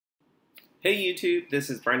Hey YouTube, this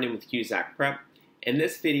is Brendan with Cusack Prep, and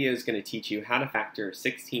this video is going to teach you how to factor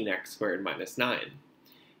 16x squared minus 9.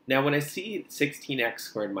 Now when I see 16x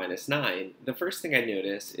squared minus 9, the first thing I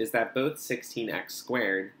notice is that both 16x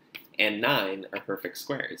squared and 9 are perfect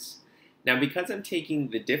squares. Now because I'm taking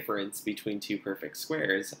the difference between two perfect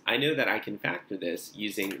squares, I know that I can factor this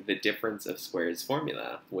using the difference of squares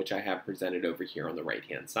formula, which I have presented over here on the right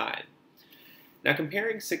hand side. Now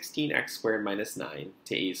comparing 16x squared minus 9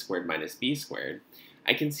 to a squared minus b squared,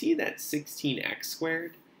 I can see that 16x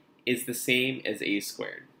squared is the same as a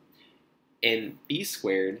squared, and b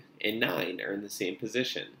squared and 9 are in the same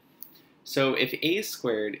position. So if a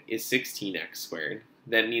squared is 16x squared,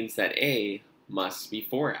 that means that a must be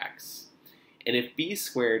 4x. And if b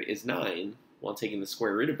squared is 9, while taking the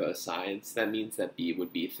square root of both sides, that means that b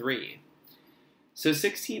would be 3. So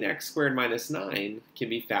 16x squared minus 9 can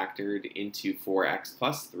be factored into 4x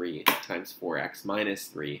plus 3 times 4x minus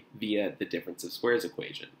 3 via the difference of squares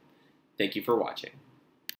equation. Thank you for watching.